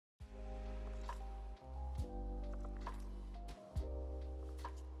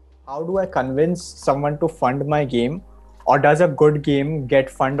How do I convince someone to fund my game, or does a good game get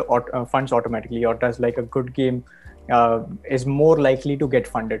funds automatically, or does like a good game is more likely to get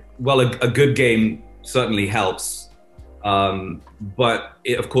funded? Well, a good game certainly helps. But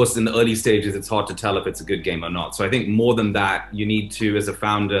of course, in the early stages, it's hard to tell if it's a good game or not. So I think more than that, you need to, as a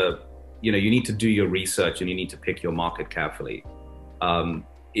founder, you need to do your research and you need to pick your market carefully.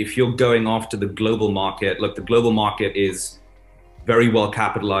 If you're going after the global market, look, the global market is very well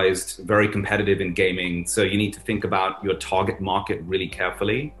capitalized, very competitive in gaming. So you need to think about your target market really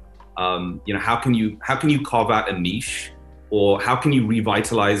carefully. How can you carve out a niche, or how can you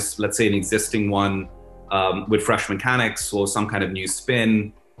revitalize, let's say, an existing one with fresh mechanics or some kind of new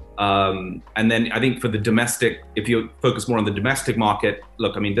spin? And then I think for the domestic, if you focus more on the domestic market,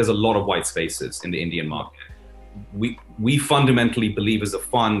 look, I mean, there's a lot of white spaces in the Indian market. We fundamentally believe as a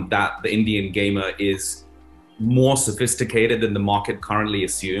fund that the Indian gamer is more sophisticated than the market currently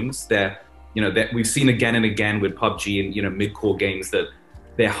assumes. That we've seen again and again with PUBG and mid-core games that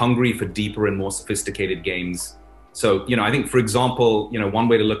they're hungry for deeper and more sophisticated games. So I think, for example, one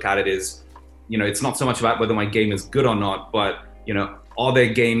way to look at it is, it's not so much about whether my game is good or not, but are there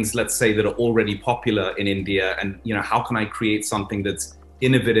games, let's say, that are already popular in India, and how can I create something that's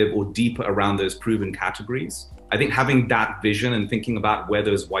innovative or deeper around those proven categories? I think having that vision and thinking about where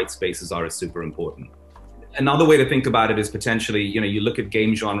those white spaces are is super important. Another way to think about it is potentially, you look at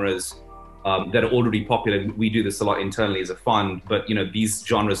game genres that are already popular. We do this a lot internally as a fund, but these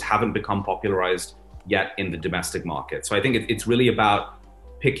genres haven't become popularized yet in the domestic market. So I think it's really about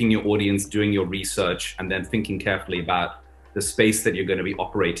picking your audience, doing your research, and then thinking carefully about the space that you're going to be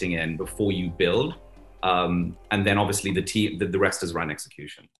operating in before you build. And then obviously the rest is around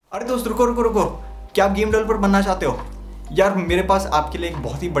execution. अरे दोस्त रुको रुको रुको, क्या आप game developer बनना चाहते हो? यार मेरे पास आपके लिए एक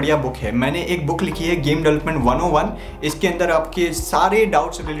बहुत ही बढ़िया बुक है। मैंने एक बुक लिखी है गेम डेवलपमेंट 101। इसके अंदर आपके सारे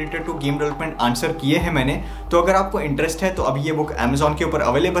doubts related to game development answer किए हैं मैंने। तो अगर आपको इंटरेस्ट है तो अभी ये बुक अमेजॉन के ऊपर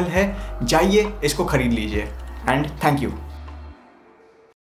अवेलेबल है, जाइए इसको खरीद लीजिए। And thank you.